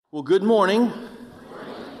Well, good morning.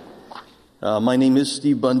 My name is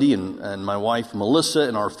Steve Bundy, and my wife Melissa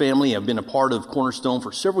and our family have been a part of Cornerstone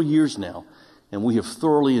for several years now, and we have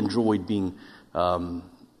thoroughly enjoyed being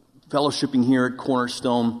fellowshipping here at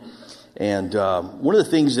Cornerstone. And one of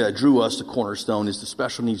the things that drew us to Cornerstone is the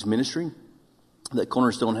special needs ministry that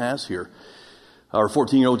Cornerstone has here. Our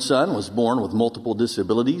 14-year-old son was born with multiple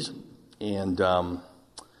disabilities, and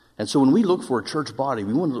so when we look for a church body,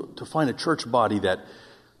 we wanted to find a church body that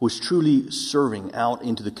was truly serving out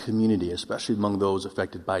into the community, especially among those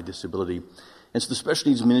affected by disability. And so the special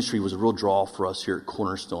needs ministry was a real draw for us here at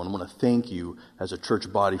Cornerstone. I want to thank you as a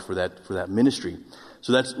church body for that ministry.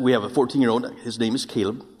 So we have a 14-year-old, his name is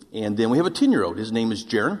Caleb, and then we have a 10-year-old, his name is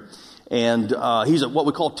Jaron, and he's what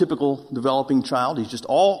we call typical developing child. He's just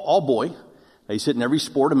all boy. He's hitting every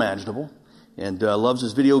sport imaginable, and loves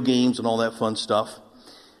his video games and all that fun stuff.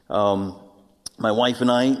 My wife and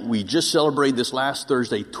I, we just celebrated this last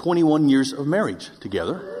Thursday 21 years of marriage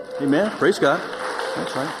together. Amen. Praise God.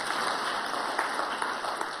 That's right.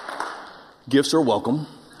 Gifts are welcome.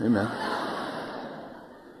 Amen.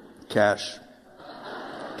 Cash,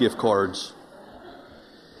 gift cards.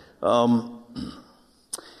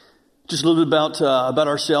 Just a little bit about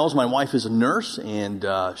ourselves. My wife is a nurse, and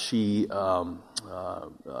she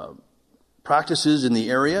practices in the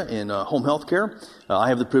area in home health care. I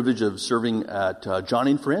have the privilege of serving at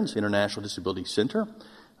Johnny & Friends International Disability Center,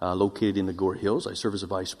 located in the Gore Hills. I serve as a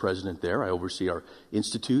vice president there. I oversee our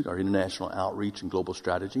institute, our international outreach and global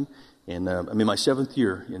strategy. And I'm in my 7th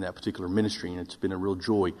year in that particular ministry, and it's been a real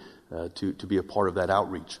joy to be a part of that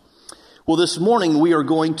outreach. Well, this morning we are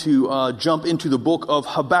going to jump into the book of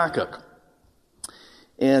Habakkuk.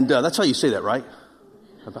 And that's how you say that, right?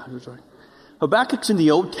 Habakkuk's in the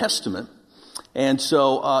Old Testament. And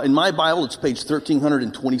so in my Bible, it's page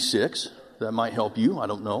 1326. That might help you. I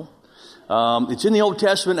don't know. It's in the Old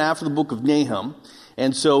Testament after the book of Nahum.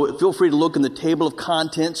 And so feel free to look in the table of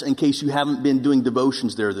contents in case you haven't been doing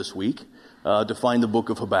devotions there this week to find the book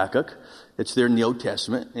of Habakkuk. It's there in the Old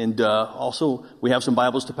Testament. And also, we have some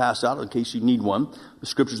Bibles to pass out in case you need one. The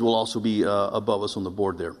scriptures will also be above us on the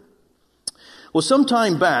board there. Well, some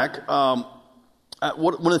time back,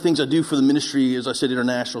 one of the things I do for the ministry, as I said,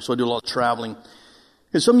 international, so I do a lot of traveling.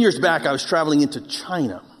 And some years back, I was traveling into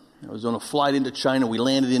China. I was on a flight into China. We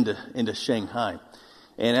landed into Shanghai.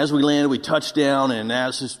 And as we landed, we touched down, and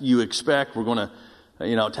as you expect, we're going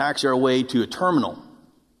to, taxi our way to a terminal.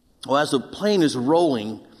 Well, as the plane is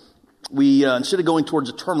rolling, we instead of going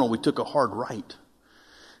towards the terminal, we took a hard right.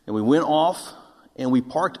 And we went off, and we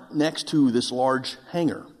parked next to this large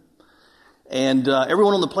hangar. And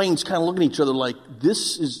everyone on the plane is kind of looking at each other like,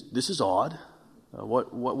 this is odd.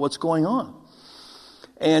 What's going on?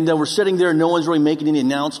 And we're sitting there, no one's really making any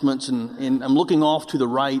announcements, and I'm looking off to the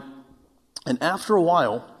right. And after a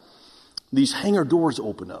while, these hangar doors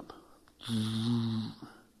open up.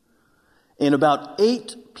 And about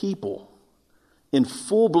 8 people in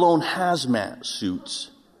full-blown hazmat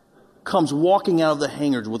suits comes walking out of the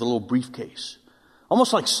hangars with a little briefcase.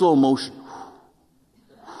 Almost like slow motion.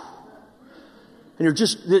 And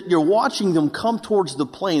you're watching them come towards the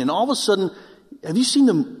plane, and all of a sudden, have you seen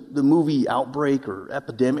the movie Outbreak or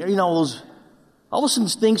Epidemic? All of a sudden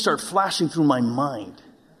things start flashing through my mind.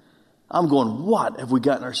 I'm going, what have we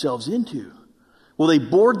gotten ourselves into? Well, they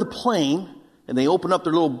board the plane, and they open up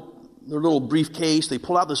their little briefcase, they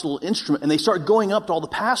pull out this little instrument, and they start going up to all the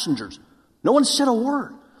passengers. No one said a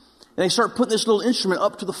word. And they start putting this little instrument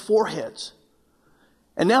up to the foreheads.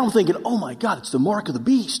 And now I'm thinking, oh my God, it's the mark of the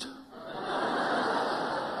beast.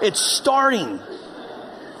 It's starting.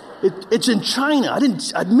 It's in China.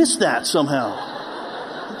 I'd missed that somehow.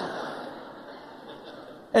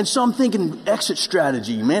 And so I'm thinking exit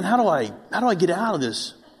strategy, man. How do I get out of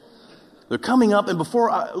this? They're coming up, and before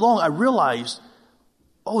long, I realized,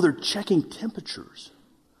 they're checking temperatures.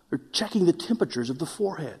 They're checking the temperatures of the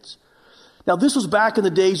foreheads. Now, this was back in the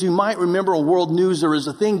days, you might remember on world news, there was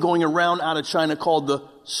a thing going around out of China called the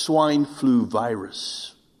swine flu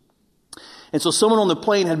virus. And so someone on the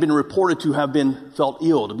plane had been reported to have felt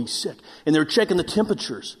ill, to be sick. And they were checking the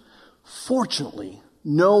temperatures. Fortunately,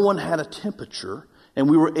 no one had a temperature, and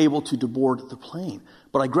we were able to deboard the plane.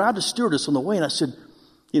 But I grabbed a stewardess on the way, and I said,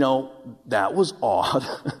 that was odd.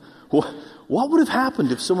 What would have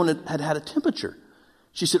happened if someone had a temperature?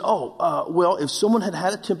 She said, if someone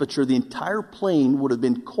had a temperature, the entire plane would have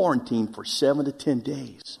been quarantined for 7 to 10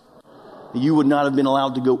 days. You would not have been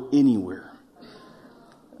allowed to go anywhere.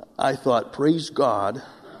 I thought, praise God,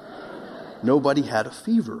 nobody had a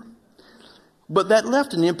fever. But that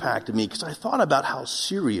left an impact on me because I thought about how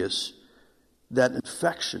serious that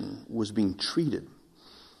infection was being treated.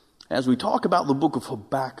 As we talk about the book of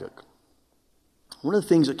Habakkuk, one of the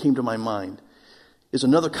things that came to my mind is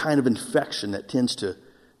another kind of infection that tends to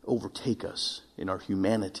overtake us in our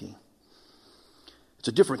humanity. It's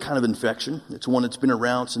a different kind of infection. It's one that's been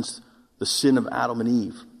around since the sin of Adam and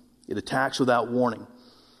Eve. It attacks without warning.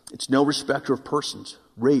 It's no respecter of persons,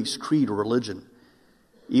 race, creed, or religion.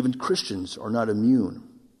 Even Christians are not immune.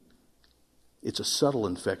 It's a subtle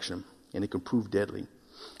infection, and it can prove deadly.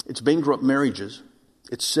 It's bankrupt marriages.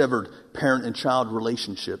 It's severed parent and child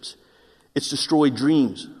relationships. It's destroyed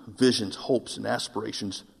dreams, visions, hopes, and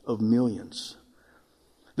aspirations of millions.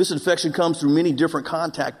 This infection comes through many different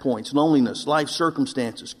contact points: loneliness, life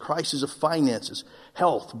circumstances, crisis of finances,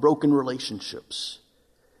 health, broken relationships,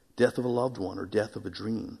 death of a loved one, or death of a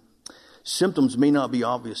dream. Symptoms may not be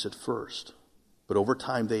obvious at first, but over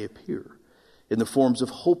time they appear in the forms of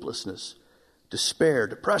hopelessness, despair,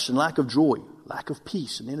 depression, lack of joy, lack of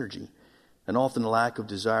peace and energy, and often a lack of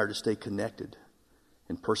desire to stay connected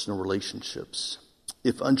in personal relationships.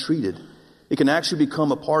 If untreated, it can actually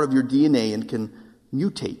become a part of your DNA and can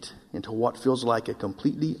mutate into what feels like a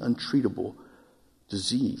completely untreatable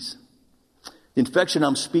disease. The infection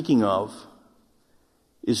I'm speaking of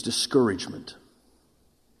is discouragement.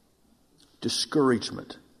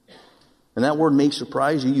 Discouragement. And that word may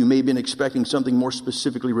surprise you. You may have been expecting something more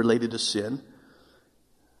specifically related to sin.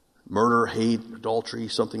 Murder, hate, adultery,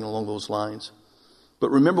 something along those lines. But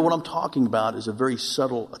remember, what I'm talking about is a very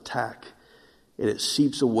subtle attack. And it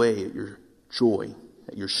seeps away at your joy,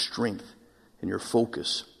 at your strength, and your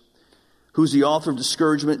focus. Who's the author of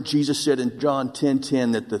discouragement? Jesus said in John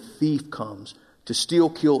 10:10 that the thief comes to steal,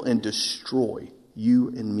 kill, and destroy you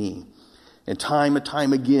and me. And time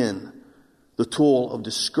again, the tool of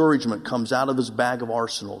discouragement comes out of his bag of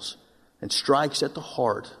arsenals and strikes at the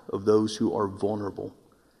heart of those who are vulnerable,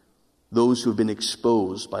 those who have been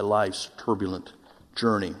exposed by life's turbulent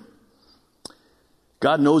journey.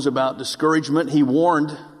 God knows about discouragement. He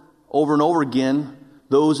warned over and over again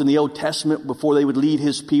those in the Old Testament before they would lead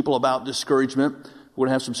his people about discouragement. We're going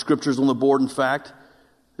to have some scriptures on the board, in fact.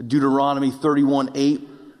 Deuteronomy 31:8.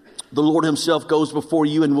 The Lord himself goes before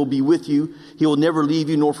you and will be with you. He will never leave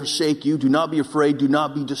you nor forsake you. Do not be afraid. Do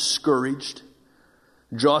not be discouraged.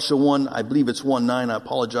 Joshua 1, I believe it's 1:9. I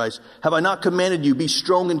apologize. Have I not commanded you? Be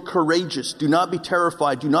strong and courageous. Do not be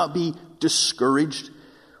terrified. Do not be discouraged.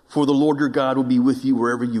 For the Lord your God will be with you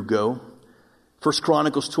wherever you go. 1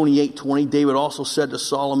 Chronicles 28:20. David also said to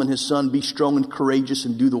Solomon his son, be strong and courageous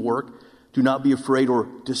and do the work. Do not be afraid or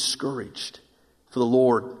discouraged. For the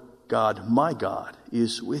Lord God, my God,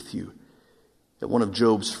 is with you. That one of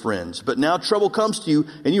Job's friends. But now trouble comes to you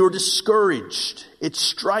and you are discouraged. It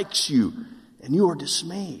strikes you and you are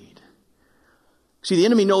dismayed. See, the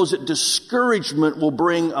enemy knows that discouragement will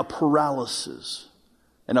bring a paralysis.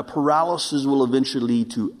 And a paralysis will eventually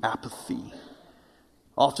lead to apathy.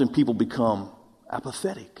 Often people become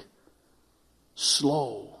apathetic,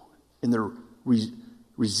 slow in their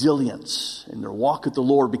resilience, in their walk with the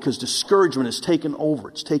Lord, because discouragement has taken over.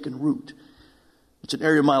 It's taken root. It's an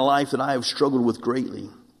area of my life that I have struggled with greatly.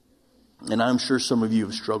 And I'm sure some of you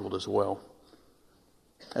have struggled as well.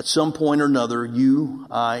 At some point or another, you,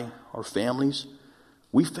 I, our families,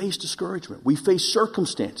 we face discouragement. We face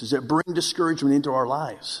circumstances that bring discouragement into our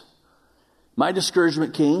lives. My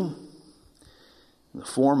discouragement came in the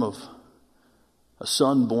form of a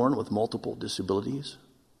son born with multiple disabilities.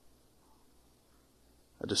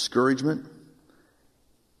 A discouragement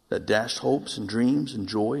that dashed hopes and dreams and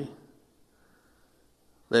joy.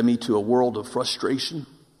 Led me to a world of frustration,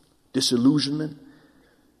 disillusionment,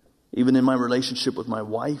 even in my relationship with my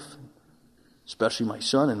wife, especially my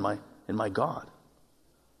son and my God.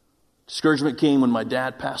 Discouragement came when my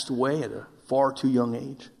dad passed away at a far too young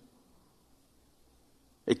age.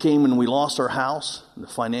 It came when we lost our house and the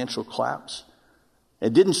financial collapse.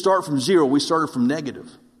 It didn't start from zero. We started from negative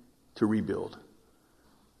to rebuild.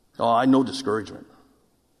 Oh, I know discouragement.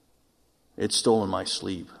 It's stolen my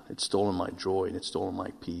sleep. It's stolen my joy. And it's stolen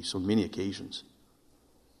my peace on many occasions.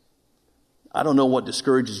 I don't know what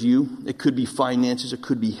discourages you. It could be finances. It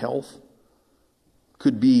could be health.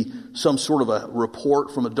 Could be some sort of a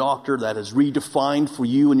report from a doctor that has redefined for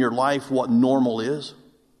you in your life what normal is.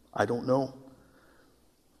 I don't know.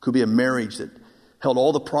 Could be a marriage that held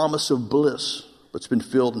all the promise of bliss, but it's been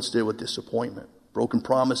filled instead with disappointment. Broken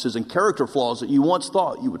promises and character flaws that you once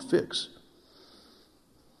thought you would fix.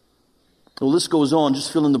 The list goes on,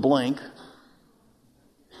 just fill in the blank.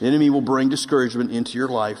 The enemy will bring discouragement into your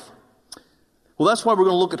life. Well, that's why we're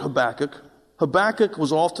going to look at Habakkuk. Habakkuk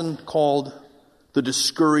was often called the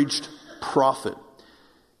discouraged prophet.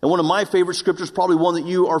 And one of my favorite scriptures, probably one that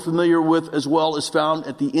you are familiar with as well, is found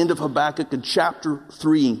at the end of Habakkuk in chapter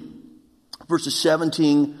 3. verses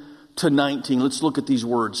 17 to 19. Let's look at these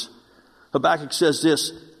words. Habakkuk says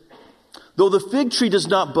this, though the fig tree does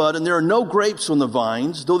not bud and there are no grapes on the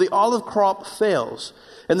vines, though the olive crop fails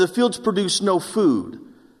and the fields produce no food,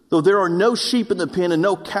 though there are no sheep in the pen and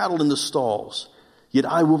no cattle in the stalls, yet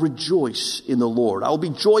I will rejoice in the Lord. I will be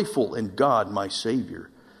joyful in God, my Savior.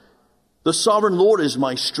 The sovereign Lord is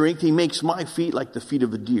my strength. He makes my feet like the feet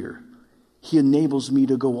of a deer. He enables me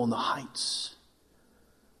to go on the heights.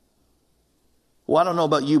 Well, I don't know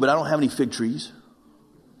about you, but I don't have any fig trees.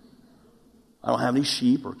 I don't have any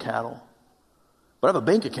sheep or cattle. But I have a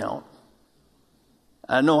bank account.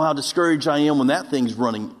 I know how discouraged I am when that thing's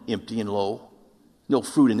running empty and low. No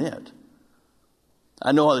fruit in it.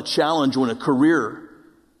 I know how the challenge when a career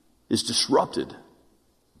is disrupted.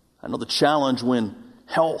 I know the challenge when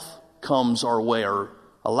health comes our way, or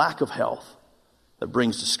a lack of health that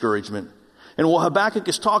brings discouragement. And what Habakkuk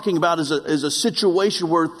is talking about is a situation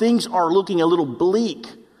where things are looking a little bleak.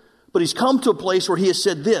 But he's come to a place where he has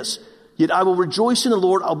said this, yet I will rejoice in the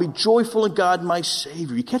Lord. I'll be joyful in God, my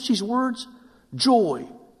Savior. You catch these words? Joy,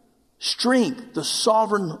 strength, the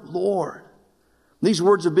sovereign Lord. These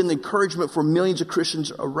words have been the encouragement for millions of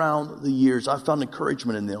Christians around the years. I've found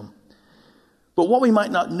encouragement in them. But what we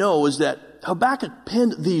might not know is that Habakkuk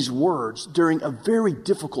penned these words during a very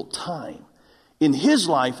difficult time in his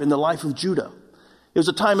life and the life of Judah. It was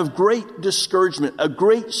a time of great discouragement, a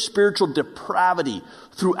great spiritual depravity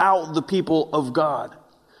throughout the people of God.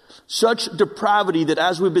 Such depravity that,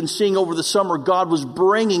 as we've been seeing over the summer, God was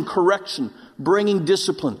bringing correction, bringing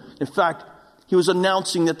discipline. In fact, he was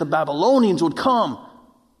announcing that the Babylonians would come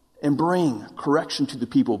and bring correction to the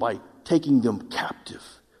people by taking them captive.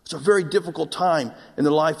 It's a very difficult time in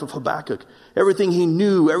the life of Habakkuk. Everything he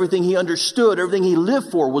knew, everything he understood, everything he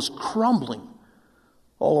lived for was crumbling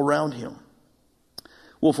all around him.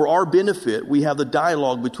 Well, for our benefit, we have the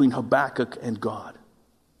dialogue between Habakkuk and God.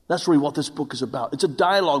 That's really what this book is about. It's a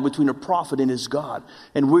dialogue between a prophet and his God.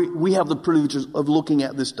 And we have the privilege of looking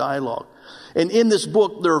at this dialogue. And in this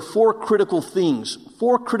book, there are four critical things,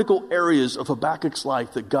 four critical areas of Habakkuk's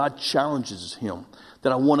life that God challenges him,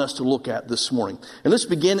 that I want us to look at this morning. And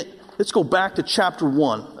let's go back to chapter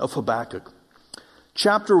 1 of Habakkuk.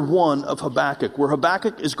 Chapter 1 of Habakkuk, where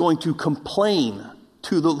Habakkuk is going to complain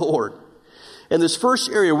to the Lord. In this first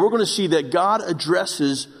area, we're going to see that God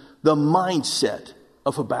addresses the mindset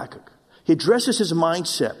of Habakkuk. He addresses his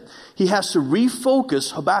mindset. He has to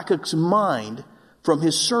refocus Habakkuk's mind from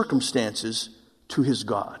his circumstances to his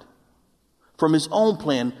God. From his own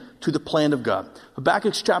plan to the plan of God.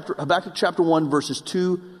 Habakkuk chapter 1, verses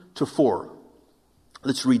 2 to 4.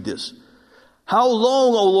 Let's read this. How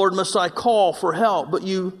long, O Lord, must I call for help, but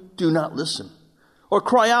you do not listen? Or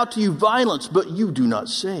cry out to you violence, but you do not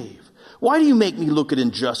save? Why do you make me look at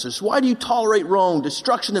injustice? Why do you tolerate wrong?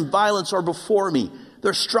 Destruction and violence are before me.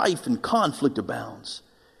 Their strife and conflict abounds.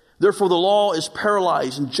 Therefore the law is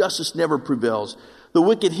paralyzed and justice never prevails. The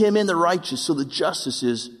wicked hem in the righteous, so that justice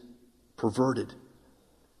is perverted.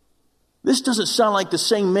 This doesn't sound like the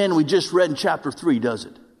same man we just read in chapter 3, does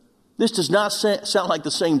it? This does not sound like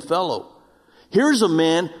the same fellow. Here's a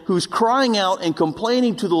man who's crying out and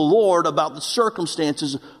complaining to the Lord about the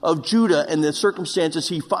circumstances of Judah and the circumstances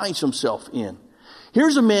he finds himself in.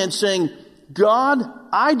 Here's a man saying, God,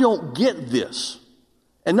 I don't get this.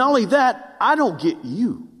 And not only that, I don't get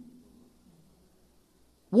you.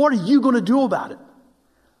 What are you going to do about it?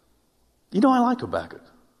 You know, I like Habakkuk.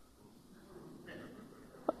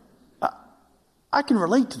 I can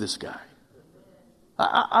relate to this guy.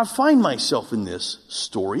 I find myself in this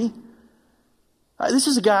story. This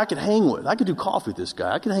is a guy I could hang with. I could do coffee with this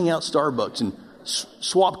guy. I could hang out at Starbucks and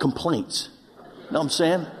swap complaints. You know what I'm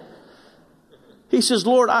saying? He says,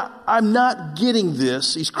 Lord, I'm not getting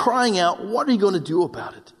this. He's crying out. What are you going to do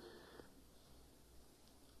about it?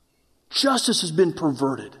 Justice has been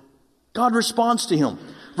perverted. God responds to him.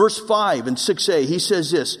 Verse 5 and 6a, he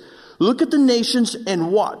says this, look at the nations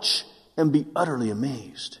and watch and be utterly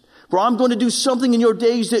amazed. For I'm going to do something in your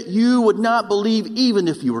days that you would not believe even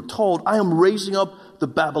if you were told. I am raising up the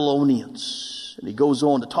Babylonians. And he goes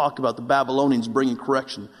on to talk about the Babylonians bringing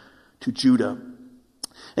correction to Judah.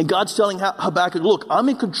 And God's telling Habakkuk, look, I'm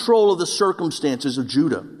in control of the circumstances of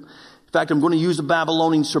Judah. In fact, I'm going to use the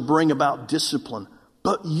Babylonians to bring about discipline.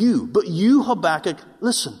 But you, Habakkuk,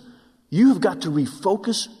 listen, you have got to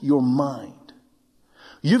refocus your mind.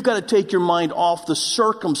 You've got to take your mind off the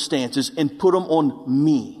circumstances and put them on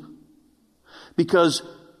me. Because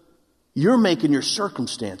you're making your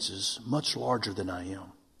circumstances much larger than I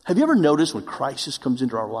am. Have you ever noticed when crisis comes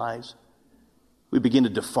into our lives, we begin to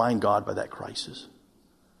define God by that crisis?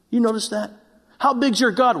 You notice that? How big's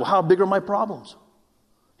your God? Well, how big are my problems?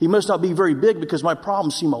 He must not be very big because my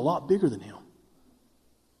problems seem a lot bigger than him.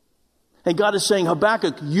 And God is saying,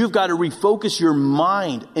 Habakkuk, you've got to refocus your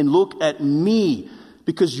mind and look at me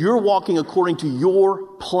because you're walking according to your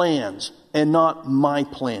plans and not my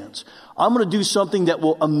plans. I'm going to do something that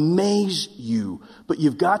will amaze you, but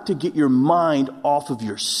you've got to get your mind off of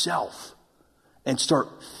yourself and start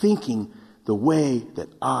thinking the way that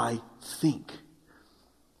I think.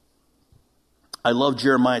 I love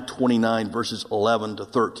Jeremiah 29 verses 11 to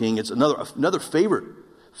 13. It's another favorite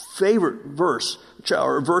verse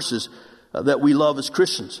or verses that we love as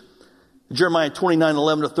Christians. Jeremiah 29,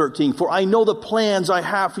 11 to 13. For I know the plans I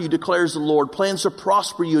have for you, declares the Lord. Plans to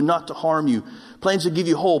prosper you and not to harm you. Plans to give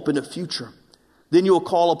you hope in the future. Then you will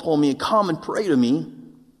call upon me and come and pray to me,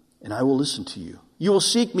 and I will listen to you. You will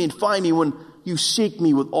seek me and find me when you seek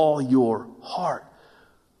me with all your heart.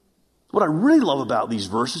 What I really love about these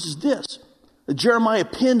verses is this. That Jeremiah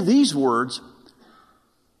penned these words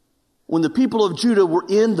when the people of Judah were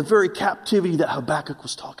in the very captivity that Habakkuk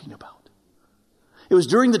was talking about. It was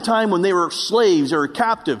during the time when they were slaves, they were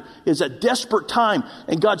captive. It was a desperate time.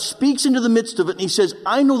 And God speaks into the midst of it and he says,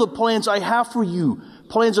 I know the plans I have for you.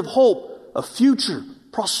 Plans of hope, of future,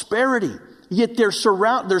 prosperity. Yet they're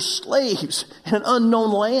slaves in an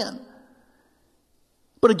unknown land.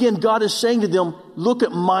 But again, God is saying to them, look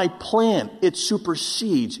at my plan. It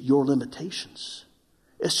supersedes your limitations.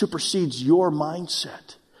 It supersedes your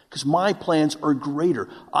mindset. Because my plans are greater.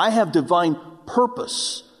 I have divine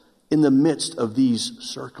purpose in the midst of these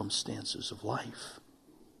circumstances of life.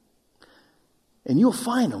 And you'll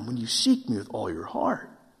find them when you seek me with all your heart.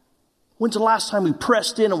 When's the last time we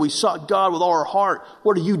pressed in and we sought God with all our heart?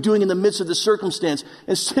 What are you doing in the midst of the circumstance?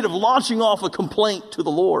 Instead of launching off a complaint to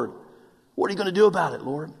the Lord. What are you going to do about it,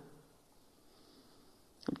 Lord?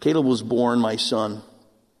 When Caleb was born, my son,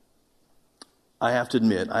 I have to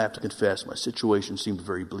admit, I have to confess, my situation seemed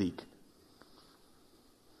very bleak.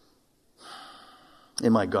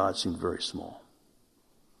 And my God seemed very small.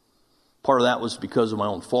 Part of that was because of my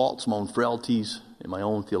own faults, my own frailties, and my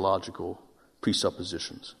own theological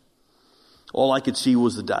presuppositions. All I could see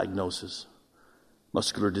was the diagnosis: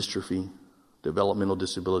 muscular dystrophy, developmental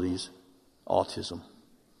disabilities, autism.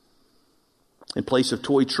 In place of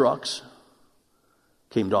toy trucks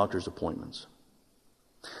came doctor's appointments.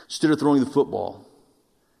 Instead of throwing the football,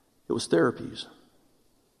 it was therapies.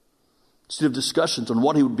 Instead of discussions on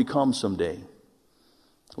what he would become someday,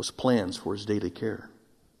 it was plans for his daily care.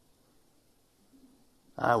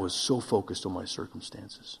 I was so focused on my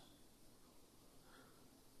circumstances.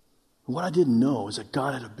 What I didn't know is that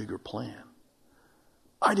God had a bigger plan.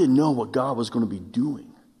 I didn't know what God was going to be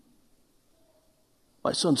doing.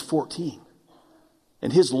 My son's 14.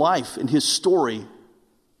 And his life and his story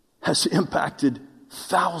has impacted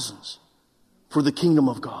thousands for the kingdom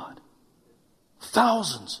of God.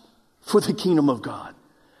 Thousands for the kingdom of God.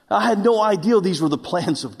 I had no idea these were the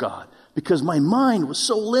plans of God because my mind was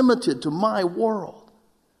so limited to my world.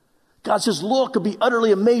 God says, look, I'll be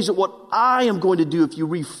utterly amazed at what I am going to do if you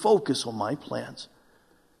refocus on my plans.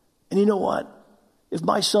 And you know what? If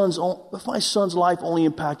my son's life only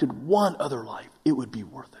impacted one other life, it would be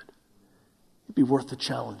worth it. It'd be worth the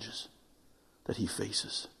challenges that he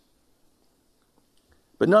faces.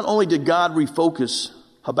 But not only did God refocus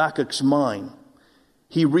Habakkuk's mind,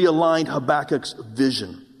 he realigned Habakkuk's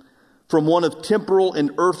vision from one of temporal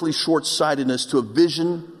and earthly short-sightedness to a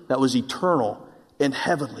vision that was eternal and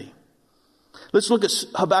heavenly. Let's look at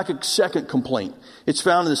Habakkuk's second complaint. It's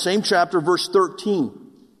found in the same chapter, verse 13.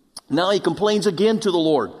 Now he complains again to the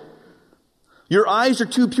Lord. Your eyes are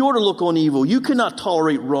too pure to look on evil. You cannot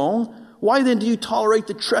tolerate wrong. Why then do you tolerate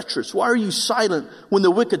the treacherous? Why are you silent when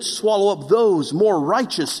the wicked swallow up those more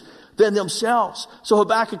righteous than themselves? So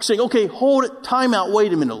Habakkuk's saying, okay, hold it, time out,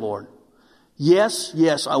 wait a minute, Lord.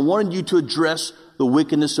 Yes, I wanted you to address the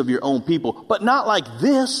wickedness of your own people, but not like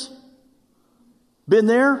this. Been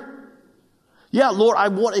there? Yeah, Lord,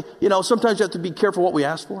 sometimes you have to be careful what we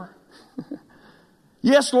ask for.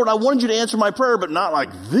 Yes, Lord, I wanted you to answer my prayer, but not like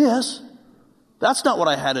this. That's not what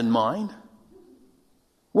I had in mind.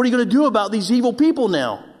 What are you going to do about these evil people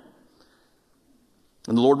now?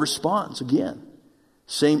 And the Lord responds again.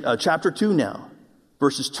 Same chapter 2 now,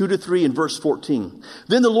 verses 2 to 3 and verse 14.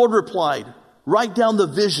 Then the Lord replied, write down the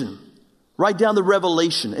vision, write down the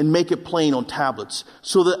revelation and make it plain on tablets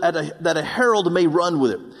so that a herald may run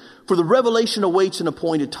with it. For the revelation awaits an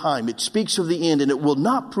appointed time. It speaks of the end and it will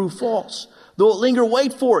not prove false. Though it linger,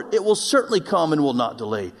 wait for it. It will certainly come and will not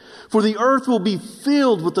delay. For the earth will be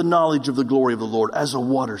filled with the knowledge of the glory of the Lord as the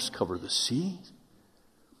waters cover the sea.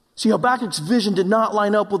 See, Habakkuk's vision did not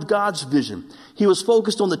line up with God's vision. He was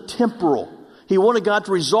focused on the temporal. He wanted God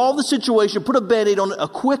to resolve the situation, put a Band-Aid on it, a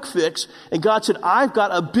quick fix. And God said, I've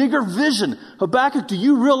got a bigger vision. Habakkuk, do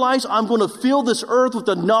you realize I'm going to fill this earth with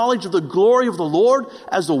the knowledge of the glory of the Lord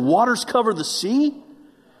as the waters cover the sea?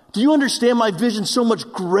 Do you understand my vision so much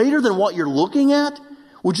greater than what you're looking at?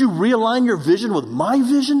 Would you realign your vision with my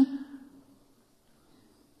vision?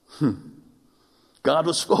 God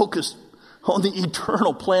was focused on the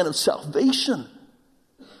eternal plan of salvation.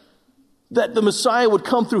 That the Messiah would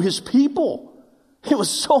come through his people. It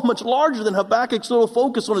was so much larger than Habakkuk's little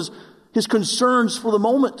focus on his concerns for the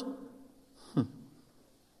moment.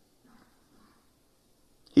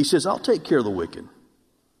 He says, I'll take care of the wicked.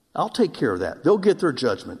 I'll take care of that. They'll get their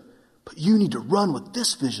judgment. But you need to run with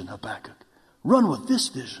this vision, Habakkuk. Run with this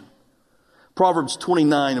vision. Proverbs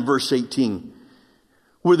 29 and verse 18.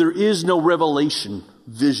 Where there is no revelation,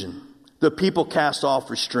 vision, the people cast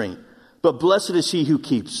off restraint. But blessed is he who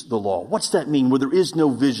keeps the law. What's that mean? Where there is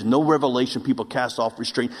no vision, no revelation, people cast off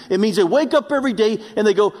restraint. It means they wake up every day and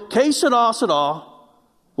they go, que sera, sera.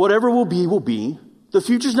 Whatever will be, will be. The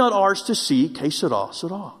future's not ours to see. Que sera,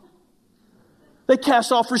 sera. They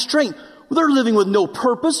cast off restraint. They're living with no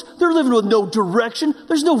purpose. They're living with no direction.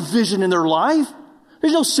 There's no vision in their life.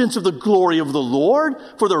 There's no sense of the glory of the Lord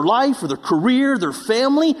for their life, for their career, their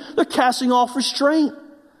family. They're casting off restraint.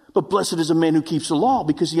 But blessed is a man who keeps the law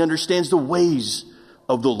because he understands the ways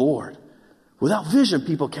of the Lord. Without vision,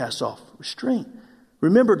 people cast off restraint.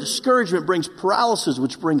 Remember, discouragement brings paralysis,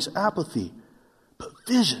 which brings apathy. But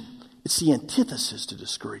vision, it's the antithesis to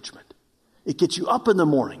discouragement. It gets you up in the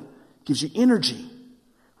morning, gives you energy.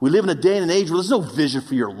 We live in a day and an age where there's no vision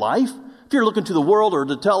for your life. If you're looking to the world or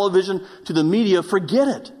to television, to the media, forget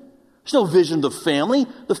it. There's no vision of the family.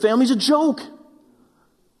 The family's a joke.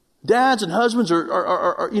 Dads and husbands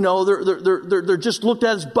are they're just looked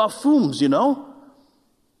at as buffoons, you know.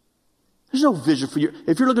 There's no vision for your,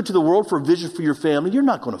 if you're looking to the world for a vision for your family, you're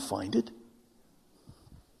not going to find it.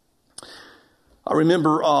 I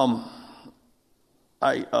remember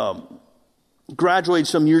I graduated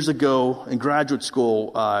some years ago in graduate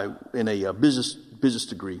school in a business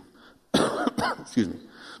degree. Excuse me.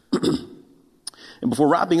 And before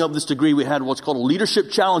wrapping up this degree, we had what's called a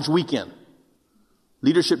Leadership Challenge Weekend.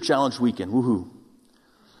 Leadership Challenge Weekend. Woohoo.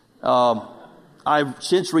 I've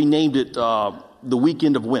since renamed it the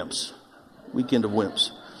Weekend of Wimps. Weekend of Wimps.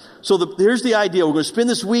 So here's the idea. We're going to spend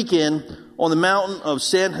this weekend on the mountain of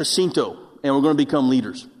San Jacinto, and we're going to become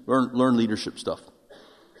leaders, learn leadership stuff.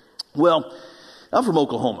 Well, I'm from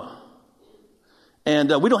Oklahoma,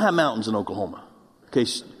 and we don't have mountains in Oklahoma. Okay,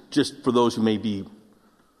 just for those who may be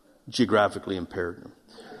geographically impaired.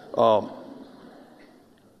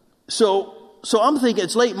 So I'm thinking,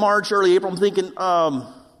 it's late March, early April. I'm thinking,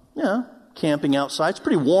 camping outside. It's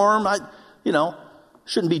pretty warm.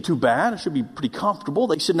 Shouldn't be too bad. It should be pretty comfortable.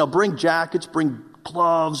 They said, now bring jackets, bring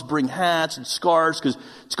gloves, bring hats and scarves because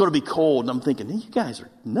it's going to be cold. And I'm thinking, you guys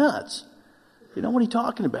are nuts. What are you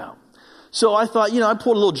talking about? So I thought, I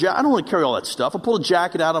pulled a little jacket. I don't want to carry all that stuff. I pulled a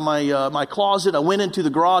jacket out of my closet. I went into the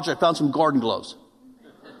garage. I found some garden gloves.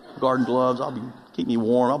 Garden gloves. Keep me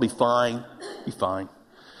warm. I'll be fine. Be fine.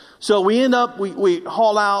 So we end up, we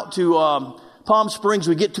haul out to Palm Springs.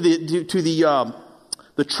 We get to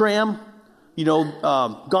the tram,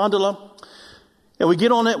 gondola. And we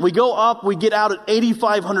get on it. We go up. We get out at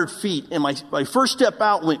 8,500 feet. And my first step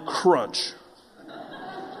out went crunch.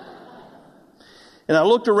 And I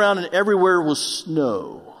looked around and everywhere was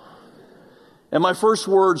snow. And my first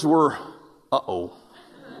words were, uh-oh.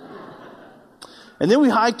 And then we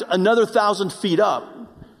hiked another 1,000 feet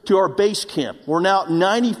up to our base camp. We're now at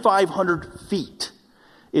 9,500 feet.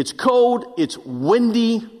 It's cold, it's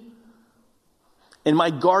windy, and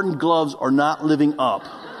my garden gloves are not living up.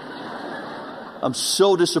 I'm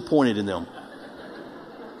so disappointed in them.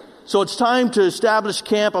 So it's time to establish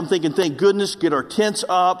camp. I'm thinking, thank goodness, get our tents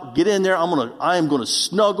up, get in there. I am going to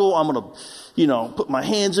snuggle. I'm going to, put my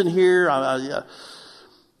hands in here.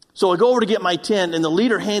 So I go over to get my tent, and the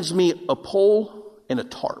leader hands me a pole and a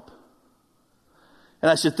tarp. And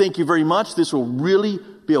I said, thank you very much. This will really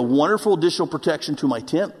be a wonderful additional protection to my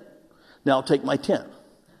tent. Now I'll take my tent.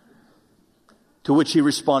 To which he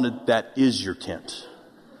responded, that is your tent.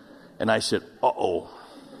 And I said, uh-oh.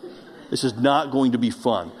 This is not going to be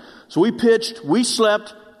fun. So we pitched, we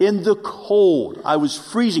slept in the cold. I was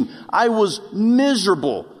freezing. I was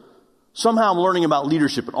miserable. Somehow I'm learning about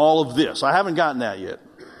leadership and all of this. I haven't gotten that yet.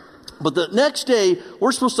 But the next day,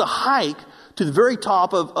 we're supposed to hike to the very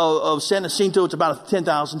top of San Jacinto. It's about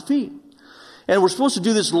 10,000 feet. And we're supposed to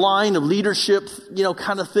do this line of leadership,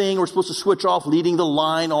 kind of thing. We're supposed to switch off leading the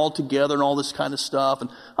line all together and all this kind of stuff. And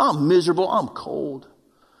I'm miserable. I'm cold.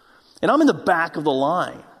 And I'm in the back of the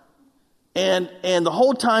line. And the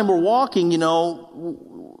whole time we're walking,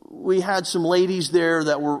 we had some ladies there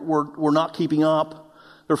that were not keeping up.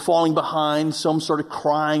 They're falling behind. Some started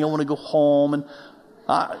crying, I want to go home. And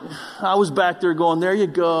I was back there going, there you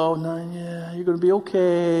go. No, yeah, you're going to be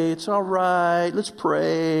okay. It's all right. Let's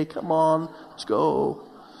pray. Come on, let's go.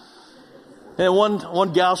 And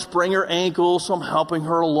one gal sprained her ankle, so I'm helping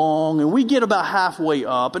her along. And we get about halfway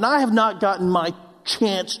up, and I have not gotten my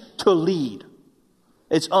chance to lead.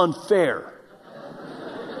 It's unfair.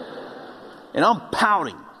 And I'm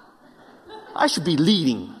pouting. I should be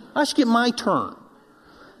leading. I should get my turn.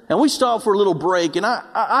 And we stop for a little break, and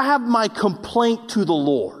I have my complaint to the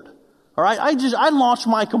Lord. All right? I launched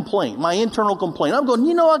my complaint, my internal complaint. I'm going,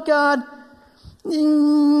 you know what, God?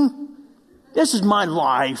 This is my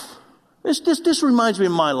life. This reminds me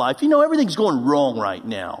of my life. Everything's going wrong right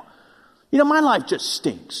now. My life just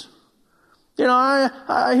stinks. Here I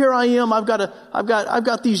am. I've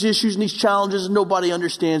got these issues and these challenges and nobody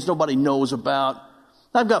understands, nobody knows about.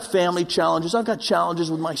 I've got family challenges. I've got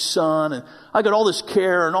challenges with my son, and I got all this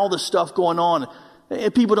care and all this stuff going on.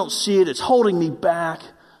 And people don't see it. It's holding me back.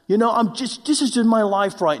 This is just my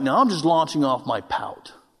life right now. I'm just launching off my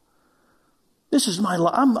pout. This is my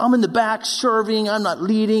life. I'm in the back serving. I'm not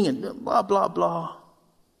leading, and blah, blah, blah.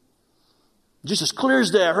 Just as clear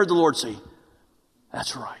as day, I heard the Lord say,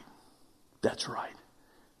 that's right. That's right.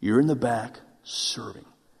 You're in the back serving.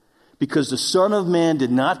 Because the Son of Man did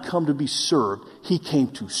not come to be served. He came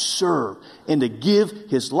to serve and to give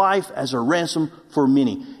his life as a ransom for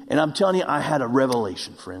many. And I'm telling you, I had a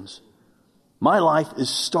revelation, friends. My life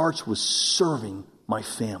starts with serving my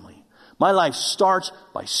family. My life starts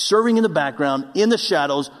by serving in the background, in the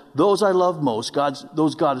shadows, those I love most,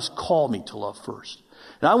 those God has called me to love first.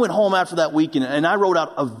 And I went home after that week and I wrote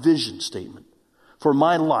out a vision statement for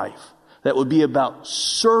my life that would be about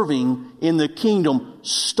serving in the kingdom,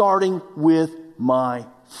 starting with my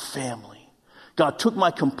family. God took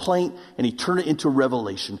my complaint and he turned it into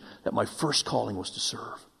revelation that my first calling was to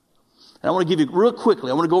serve. And I want to give you real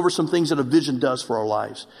quickly, I want to go over some things that a vision does for our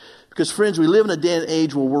lives. Because friends, we live in a day and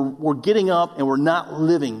age where we're getting up and we're not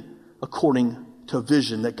living according to a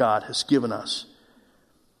vision that God has given us.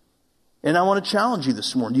 And I want to challenge you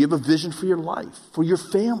this morning. Do you have a vision for your life, for your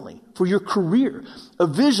family, for your career? A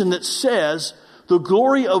vision that says, the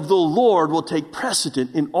glory of the Lord will take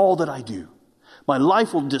precedent in all that I do. My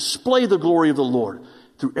life will display the glory of the Lord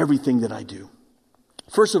through everything that I do.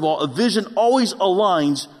 First of all, a vision always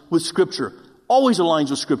aligns with Scripture. Always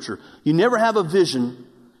aligns with Scripture. You never have a vision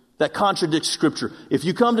that contradicts Scripture. If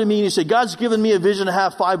you come to me and you say, God's given me a vision to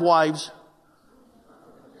have 5 wives.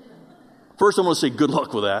 First, I'm going to say, good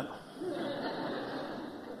luck with that.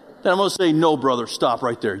 Then I'm going to say, no, brother, stop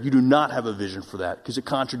right there. You do not have a vision for that because it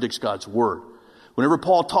contradicts God's word. Whenever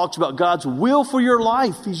Paul talks about God's will for your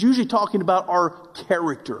life, he's usually talking about our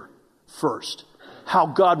character first, how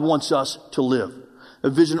God wants us to live.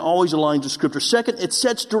 A vision always aligns with Scripture. Second, it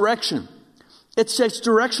sets direction. It sets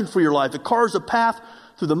direction for your life. It carves a path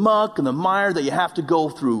through the muck and the mire that you have to go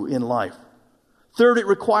through in life. Third, it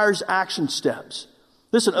requires action steps.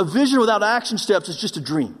 Listen, a vision without action steps is just a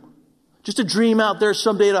dream. Just a dream out there,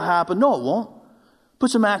 someday it'll happen. No, it won't.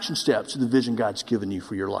 Put some action steps to the vision God's given you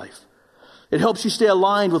for your life. It helps you stay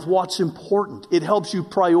aligned with what's important. It helps you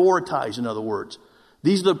prioritize, in other words.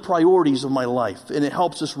 These are the priorities of my life. And it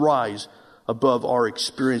helps us rise above our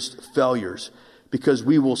experienced failures because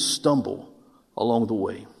we will stumble along the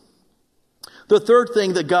way. The third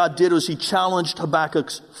thing that God did was he challenged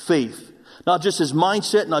Habakkuk's faith. Not just his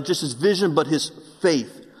mindset, not just his vision, but his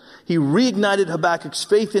faith. He reignited Habakkuk's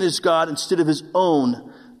faith in his God instead of his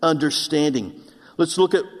own understanding. Let's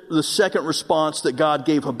look at the second response that God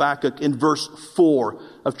gave Habakkuk in verse 4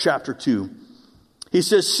 of chapter 2. He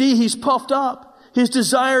says, see, he's puffed up. His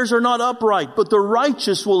desires are not upright, but the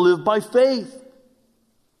righteous will live by faith.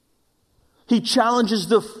 He challenges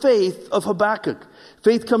the faith of Habakkuk.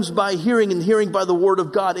 Faith comes by hearing and hearing by the word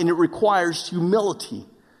of God, and it requires humility.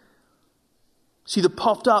 See, the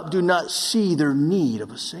puffed up do not see their need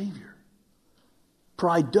of a Savior.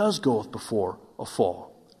 Pride does goeth before a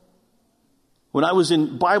fall. When I was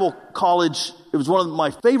in Bible college, it was one of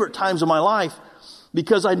my favorite times of my life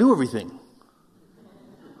because I knew everything.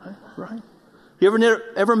 Right? You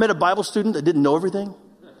ever met a Bible student that didn't know everything?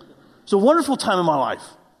 It was a wonderful time in my life.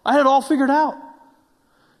 I had it all figured out.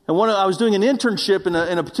 And I was doing an internship in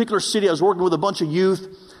a particular city. I was working with a bunch of youth,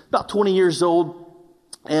 about 20 years old.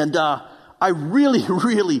 And I really,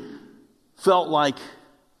 really felt like,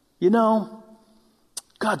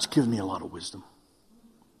 God's given me a lot of wisdom.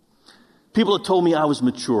 People have told me I was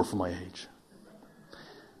mature for my age.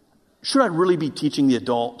 Should I really be teaching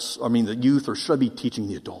the youth, or should I be teaching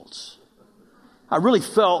the adults? I really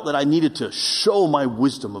felt that I needed to show my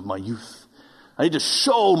wisdom of my youth. I need to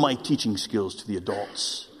show my teaching skills to the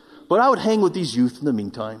adults. But I would hang with these youth in the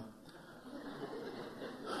meantime.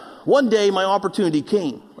 One day, my opportunity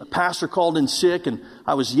came. A pastor called in sick, and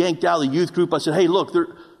I was yanked out of the youth group. I said, hey, look,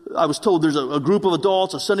 I was told there's a group of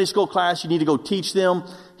adults, a Sunday school class. You need to go teach them.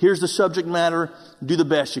 Here's the subject matter. Do the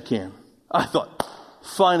best you can. I thought,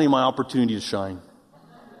 finally, my opportunity to shine.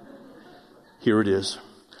 Here it is.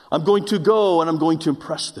 I'm going to go, and I'm going to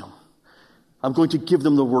impress them. I'm going to give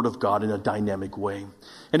them the Word of God in a dynamic way.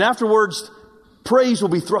 And afterwards, praise will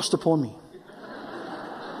be thrust upon me.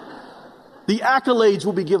 The accolades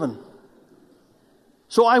will be given.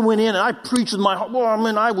 So I went in and I preached with my heart.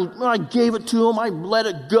 Well, I gave it to him. I let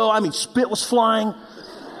it go. Spit was flying.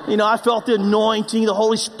 I felt the anointing. The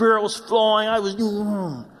Holy Spirit was flowing.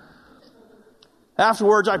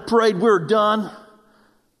 Afterwards, I prayed. We were done.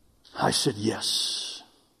 I said, yes.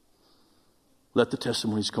 Let the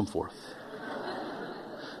testimonies come forth.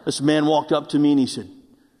 This man walked up to me and he said,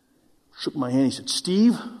 shook my hand. He said,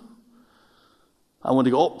 Steve, I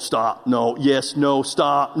wanted to go, stop. No, yes, no,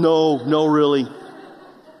 stop. No, really.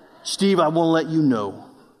 Steve, I want to let you know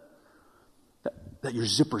that your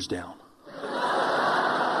zipper's down.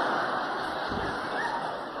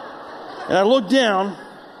 And I looked down,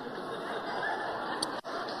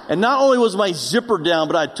 and not only was my zipper down,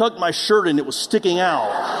 but I tucked my shirt in, it was sticking out.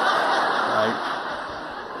 Right?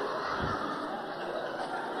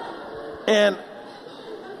 And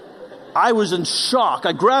I was in shock.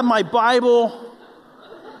 I grabbed my Bible.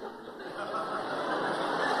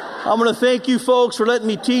 I'm going to thank you folks for letting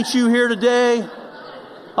me teach you here today.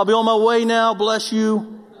 I'll be on my way now. Bless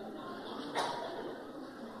you.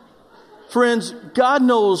 Friends, God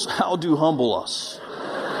knows how to humble us.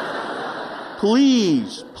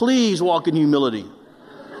 Please walk in humility.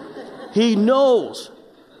 He knows.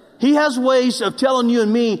 He has ways of telling you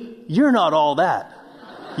and me, you're not all that.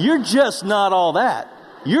 You're just not all that.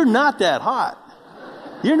 You're not that hot.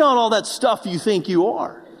 You're not all that stuff you think you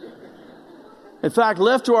are. In fact,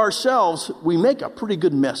 left to ourselves, we make a pretty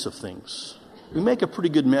good mess of things.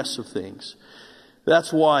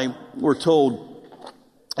 That's why we're told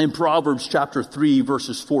in Proverbs chapter 3,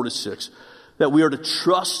 verses 4 to 6, that we are to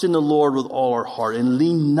trust in the Lord with all our heart and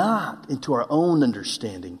lean not into our own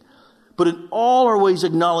understanding, but in all our ways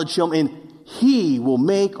acknowledge Him, and He will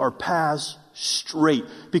make our paths straight.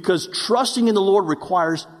 Because trusting in the Lord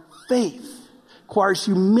requires faith. Requires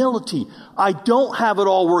humility. I don't have it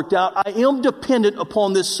all worked out. I am dependent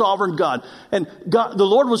upon this sovereign God. And God, the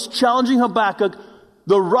Lord was challenging Habakkuk.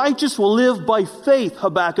 The righteous will live by faith,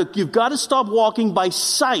 Habakkuk. You've got to stop walking by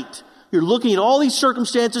sight. You're looking at all these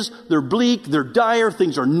circumstances. They're bleak. They're dire.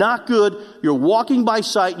 Things are not good. You're walking by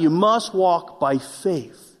sight. You must walk by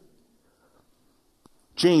faith.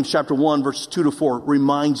 James chapter 1, verses 2 to 4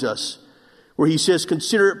 reminds us, where he says,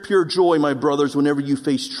 consider it pure joy, my brothers, whenever you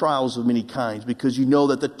face trials of many kinds, because you know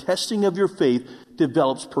that the testing of your faith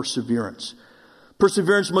develops perseverance.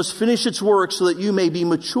 Perseverance must finish its work so that you may be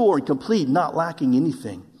mature and complete, not lacking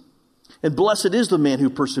anything. And blessed is the man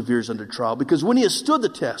who perseveres under trial, because when he has stood the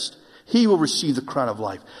test, he will receive the crown of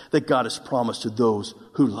life that God has promised to those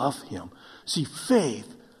who love Him. See,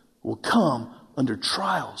 faith will come under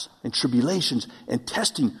trials and tribulations and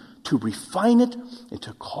testing to refine it and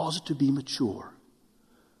to cause it to be mature.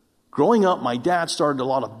 Growing up, my dad started a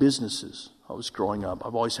lot of businesses. I was growing up.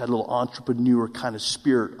 I've always had a little entrepreneur kind of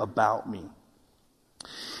spirit about me.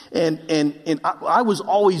 And I was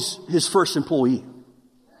always his first employee,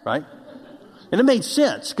 right? And it made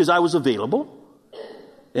sense because I was available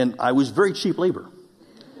and I was very cheap labor.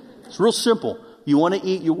 It's real simple. You want to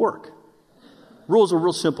eat, you work. Rules are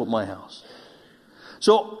real simple at my house.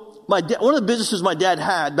 So one of the businesses my dad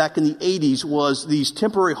had back in the 80s was these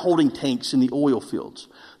temporary holding tanks in the oil fields.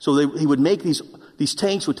 So he would make these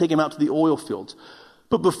tanks, would take them out to the oil fields.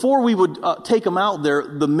 But before we would take them out there,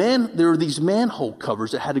 there were these manhole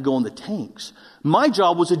covers that had to go in the tanks. My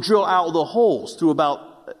job was to drill out the holes through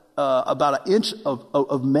about an inch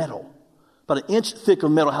of metal, about an inch thick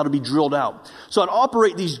of metal, how to be drilled out. So I'd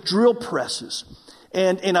operate these drill presses.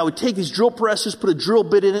 And I would take these drill presses, put a drill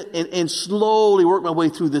bit in it, and slowly work my way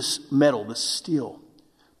through this metal, this steel,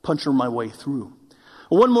 punching my way through.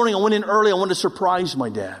 Well, one morning I went in early. I wanted to surprise my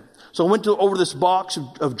dad. So I went over this box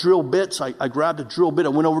of drill bits. I grabbed a drill bit. I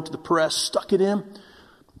went over to the press, stuck it in,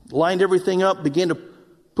 lined everything up, began to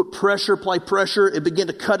put pressure, apply pressure. It began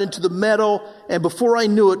to cut into the metal. And before I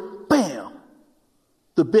knew it, bam,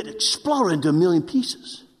 the bit exploded into a million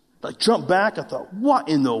pieces. I jumped back. I thought, what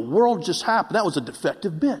in the world just happened? That was a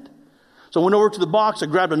defective bit. So I went over to the box. I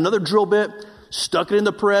grabbed another drill bit, stuck it in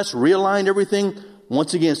the press, realigned everything.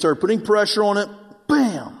 Once again, started putting pressure on it.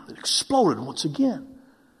 bam, it exploded once again.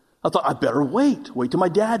 I thought, I better wait till my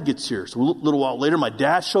dad gets here. So a little while later, my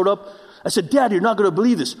dad showed up. I said, Dad, you're not going to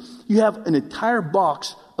believe this. You have an entire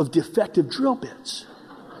box of defective drill bits.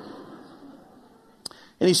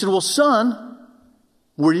 And he said, well, son,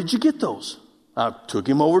 where did you get those? I took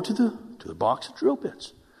him over to the box of drill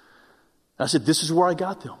bits. I said, this is where I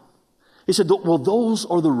got them. He said, well, those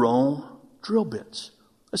are the wrong drill bits.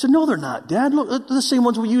 I said, no, they're not, Dad. Look, they're the same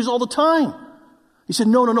ones we use all the time. He said,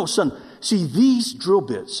 no, son. See, these drill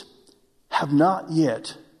bits have not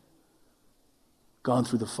yet gone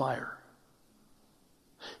through the fire.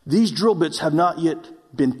 These drill bits have not yet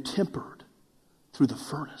been tempered through the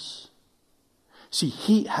furnace. See,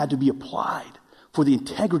 heat had to be applied for the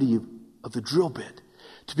integrity of the drill bit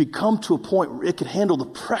to become to a point where it could handle the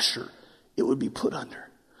pressure it would be put under.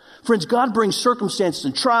 Friends, God brings circumstances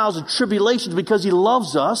and trials and tribulations because He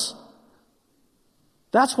loves us.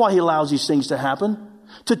 That's why He allows these things to happen,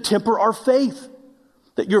 to temper our faith.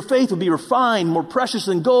 That your faith would be refined, more precious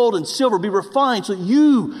than gold and silver, be refined so that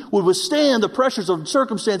you would withstand the pressures of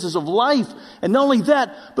circumstances of life. And not only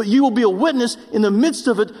that, but you will be a witness in the midst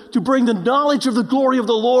of it to bring the knowledge of the glory of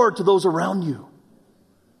the Lord to those around you.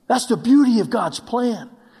 That's the beauty of God's plan.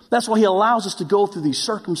 That's why He allows us to go through these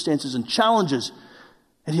circumstances and challenges.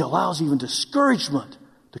 And He allows even discouragement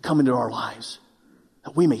to come into our lives,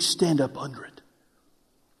 that we may stand up under it.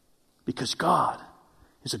 Because God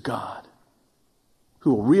is a God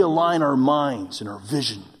who will realign our minds and our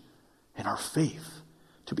vision and our faith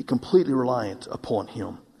to be completely reliant upon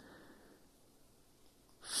Him.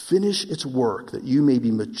 Finish its work that you may be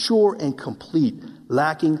mature and complete,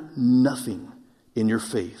 lacking nothing in your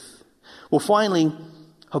faith. Well, finally,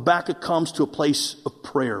 Habakkuk comes to a place of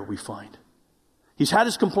prayer, we find. He's had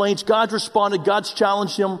his complaints, God's responded, God's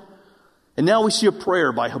challenged him, and now we see a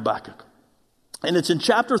prayer by Habakkuk. And it's in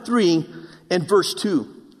chapter 3 and verse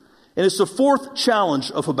 2. And it's the fourth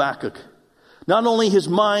challenge of Habakkuk. Not only his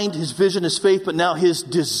mind, his vision, his faith, but now his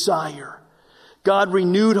desire. God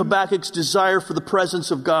renewed Habakkuk's desire for the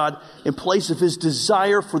presence of God in place of his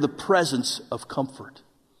desire for the presence of comfort.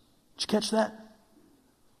 Did you catch that?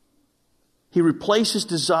 He replaced his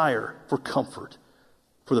desire for comfort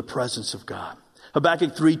for the presence of God.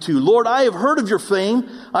 Habakkuk 3:2. Lord, I have heard of your fame.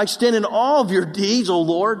 I stand in awe of your deeds, O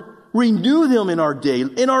Lord. Renew them in our day.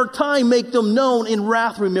 In our time, make them known. In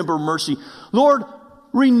wrath, remember mercy. Lord,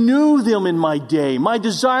 renew them in my day. My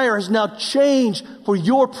desire has now changed for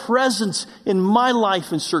your presence in my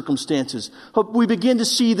life and circumstances. We begin to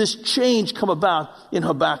see this change come about in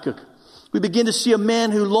Habakkuk. We begin to see a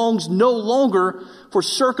man who longs no longer for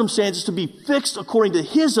circumstances to be fixed according to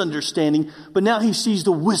his understanding, but now he sees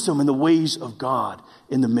the wisdom and the ways of God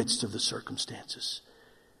in the midst of the circumstances.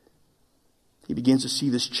 He begins to see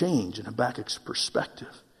this change in Habakkuk's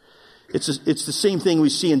perspective. It's the same thing we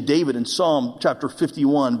see in David in Psalm chapter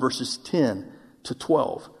 51, verses 10 to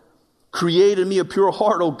 12. Create in me a pure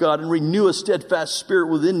heart, O God, and renew a steadfast spirit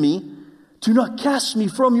within me. Do not cast me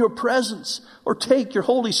from your presence or take your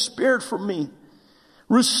Holy Spirit from me.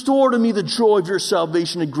 Restore to me the joy of your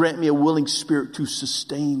salvation and grant me a willing spirit to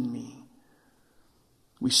sustain me.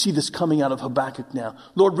 We see this coming out of Habakkuk now.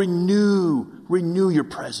 Lord, renew your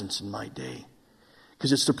presence in my day.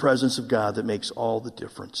 Because it's the presence of God that makes all the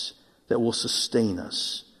difference, that will sustain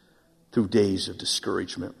us through days of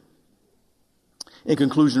discouragement. In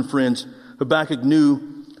conclusion, friends, Habakkuk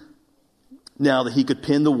knew now that he could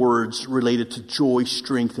pen the words related to joy,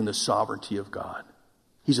 strength, and the sovereignty of God.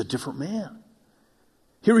 He's a different man.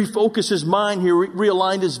 He refocused his mind, he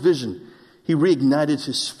realigned his vision, he reignited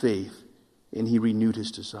his faith, and he renewed his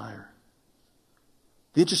desire.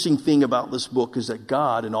 The interesting thing about this book is that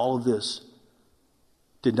God, in all of this,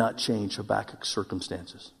 did not change Habakkuk's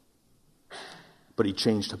circumstances, but he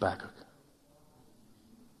changed Habakkuk.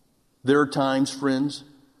 There are times, friends,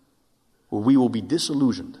 where we will be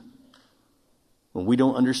disillusioned when we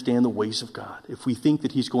don't understand the ways of God. If we think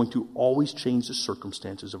that he's going to always change the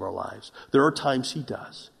circumstances of our lives. There are times he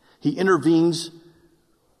does. He intervenes.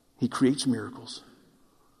 He creates miracles.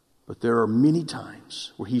 But there are many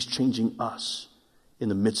times where he's changing us in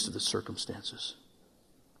the midst of the circumstances.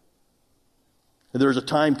 And there's a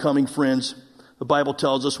time coming, friends, the Bible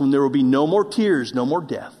tells us, when there will be no more tears, no more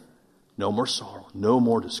death, no more sorrow, no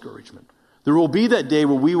more discouragement. There will be that day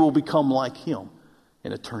where we will become like him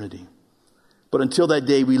in eternity. But until that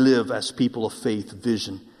day, we live as people of faith,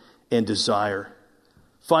 vision, and desire.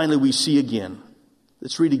 Finally, we see again,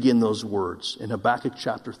 let's read again those words in Habakkuk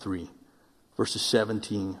chapter 3, verses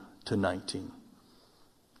 17 to 19.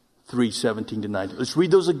 3:17 to 19. Let's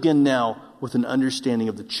read those again now with an understanding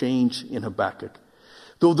of the change in Habakkuk.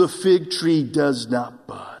 Though the fig tree does not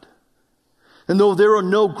bud, And though there are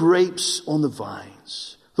no grapes on the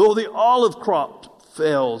vines, though the olive crop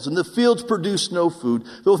fails and the fields produce no food,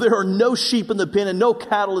 though there are no sheep in the pen and no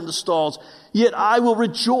cattle in the stalls, yet I will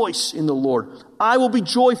rejoice in the Lord. I will be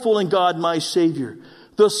joyful in God my Savior.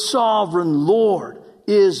 The sovereign Lord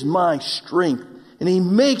is my strength, and He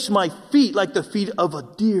makes my feet like the feet of a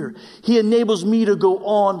deer. He enables me to go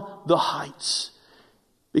on the heights.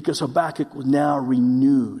 Because Habakkuk was now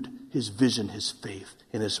renewed, his vision, his faith,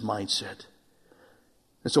 and his mindset.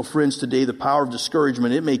 And so, friends, today the power of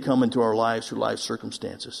discouragement, it may come into our lives through life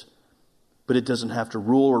circumstances. But it doesn't have to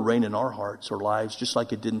rule or reign in our hearts or lives, just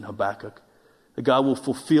like it did in Habakkuk. That God will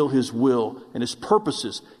fulfill His will and His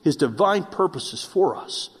purposes, His divine purposes for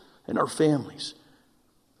us and our families,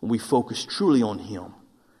 when we focus truly on Him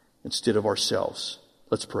instead of ourselves.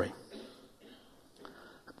 Let's pray.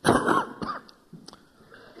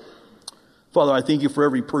 Father, I thank You for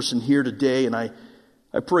every person here today, and I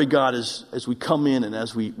pray, God, as we come in and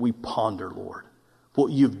as we ponder, Lord,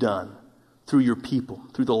 what You've done through Your people,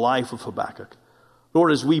 through the life of Habakkuk.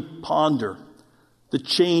 Lord, as we ponder the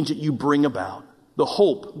change that You bring about, the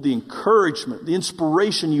hope, the encouragement, the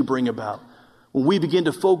inspiration You bring about, when we begin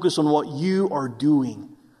to focus on what You are doing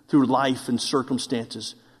through life and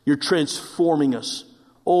circumstances, You're transforming us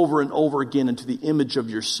over and over again into the image of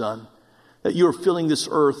Your Son, that You are filling this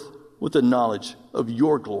earth with the knowledge of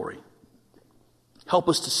Your glory. Help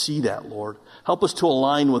us to see that, Lord. Help us to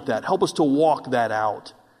align with that. Help us to walk that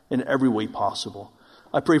out in every way possible.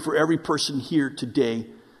 I pray for every person here today,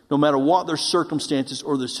 no matter what their circumstances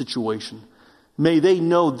or their situation, may they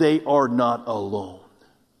know they are not alone.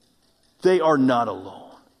 They are not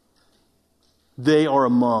alone. They are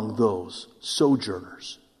among those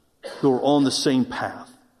sojourners who are on the same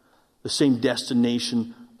path, the same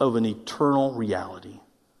destination of an eternal reality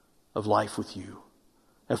of life with You.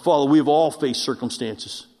 And Father, we have all faced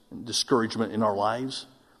circumstances and discouragement in our lives,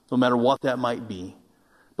 no matter what that might be.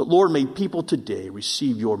 But Lord, may people today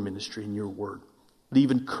receive Your ministry and Your word. Leave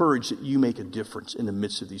encouraged that You make a difference in the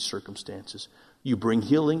midst of these circumstances. You bring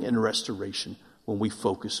healing and restoration when we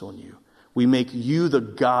focus on You. We make You the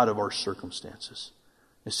God of our circumstances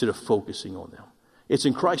instead of focusing on them. It's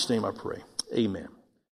in Christ's name I pray. Amen.